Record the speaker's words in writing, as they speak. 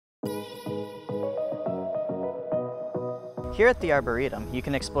Here at the Arboretum, you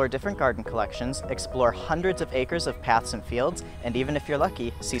can explore different garden collections, explore hundreds of acres of paths and fields, and even if you're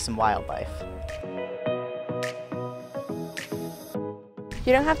lucky, see some wildlife.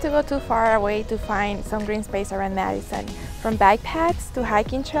 You don't have to go too far away to find some green space around Madison. From bike paths to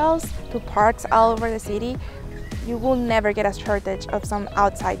hiking trails to parks all over the city, you will never get a shortage of some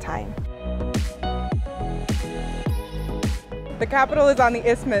outside time. The Capitol is on the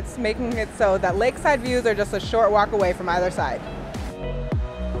isthmus, making it so that lakeside views are just a short walk away from either side.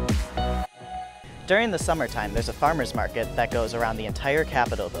 During the summertime, there's a farmer's market that goes around the entire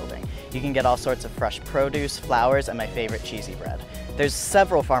Capitol building. You can get all sorts of fresh produce, flowers, and my favorite, cheesy bread. There's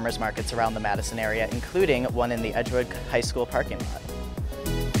several farmers markets around the Madison area, including one in the Edgewood High School parking lot.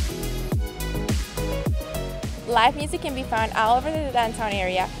 Live music can be found all over the downtown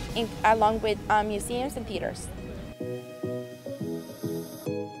area, along with museums and theaters.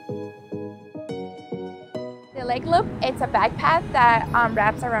 The Lake Loop, it's a bike path that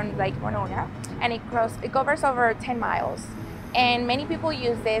wraps around Lake Monona, and it covers over 10 miles. And many people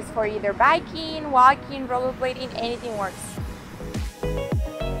use this for either biking, walking, rollerblading, anything works.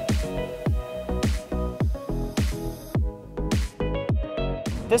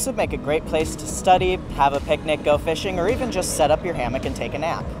 This would make a great place to study, have a picnic, go fishing, or even just set up your hammock and take a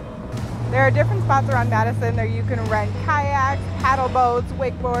nap. There are different spots around Madison that you can rent kayaks, paddle boats,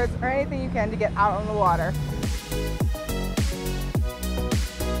 wakeboards, or anything you can to get out on the water.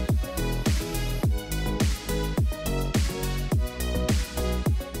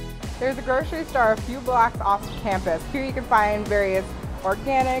 There's a grocery store a few blocks off campus. Here you can find various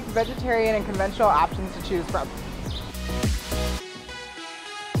organic, vegetarian, and conventional options to choose from.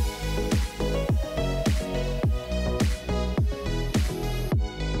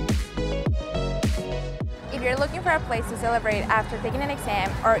 If you're looking for a place to celebrate after taking an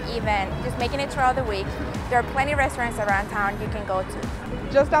exam or even just making it throughout the week, there are plenty of restaurants around town you can go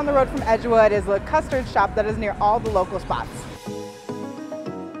to. Just down the road from Edgewood is a custard shop that is near all the local spots.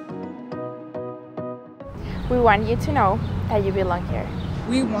 We want you to know that you belong here.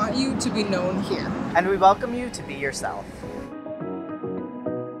 We want you to be known here. And we welcome you to be yourself.